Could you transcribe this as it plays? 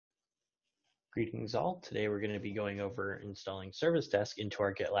Greetings all. Today we're going to be going over installing Service Desk into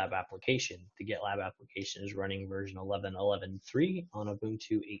our GitLab application. The GitLab application is running version 11.11.3 on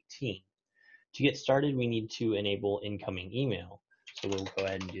Ubuntu 18. To get started, we need to enable incoming email. So we'll go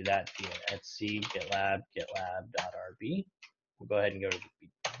ahead and do that via etc gitlab.rb. We'll go ahead and go to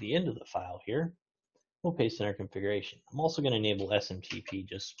the end of the file here. We'll paste in our configuration. I'm also going to enable SMTP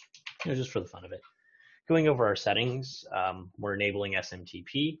just for the fun of it. Going over our settings, we're enabling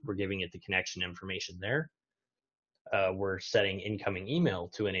SMTP. We're giving it the connection information there. We're setting incoming email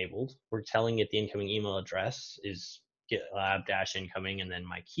to enabled. We're telling it the incoming email address is gitlab-incoming and then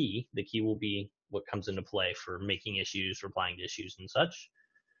my key. The key will be what comes into play for making issues, replying to issues, and such.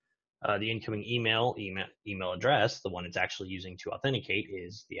 The incoming email address, the one it's actually using to authenticate,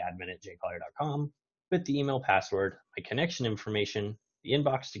 is the admin@jcollier.com with the email password, my connection information, the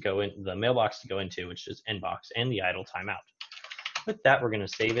mailbox to go into, which is inbox, and the idle timeout. With that, we're going to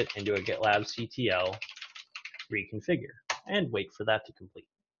save it into a gitlab-ctl reconfigure and wait for that to complete.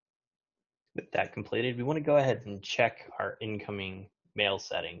 With that completed, we want to go ahead and check our incoming mail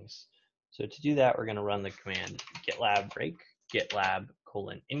settings. So to do that, we're going to run the command gitlab break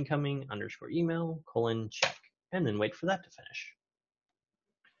gitlab:/email:check, and then wait for that to finish.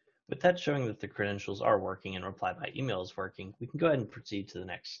 With that showing that the credentials are working and reply by email is working, we can go ahead and proceed to the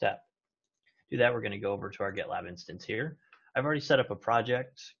next step. To do that, we're going to go over to our GitLab instance here. I've already set up a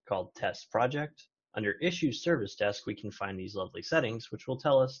project called test project. Under issues service desk, we can find these lovely settings, which will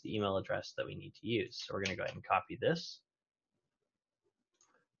tell us the email address that we need to use. So we're going to go ahead and copy this.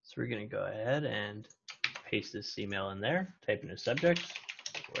 So we're going to go ahead and paste this email in there, type in a subject.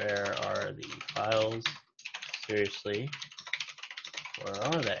 Where are the files? Seriously, where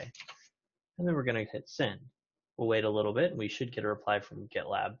are they? And then we're going to hit send. We'll wait a little bit and we should get a reply from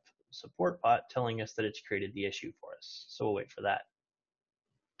GitLab support bot telling us that it's created the issue for us. So we'll wait for that.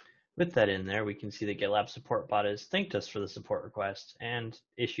 With that in there, we can see that GitLab support bot has thanked us for the support request and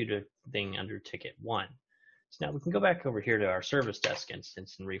issued a thing under ticket 1. So now we can go back over here to our service desk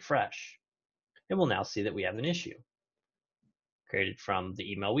instance and refresh. And we'll now see that we have an issue created from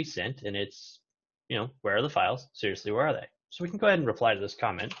the email we sent, and it's, where are the files? Seriously, where are they? So we can go ahead and reply to this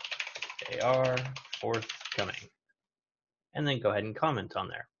comment. They are forthcoming. And then go ahead and comment on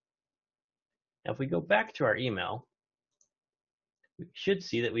there. Now, if we go back to our email, we should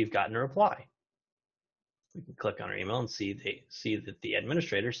see that we've gotten a reply. We can click on our email and see that the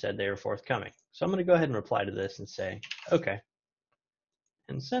administrator said they are forthcoming. So I'm going to go ahead and reply to this and say, okay,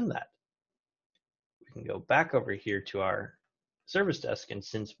 and send that. We can go back over here to our service desk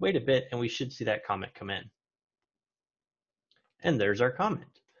instance, wait a bit, and we should see that comment come in. And there's our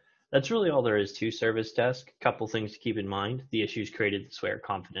comment. That's really all there is to Service Desk. A couple things to keep in mind. The issues created this way are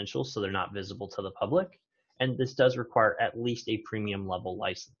confidential, so they're not visible to the public. And this does require at least a premium level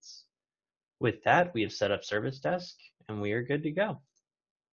license. With that, we have set up Service Desk, and we are good to go.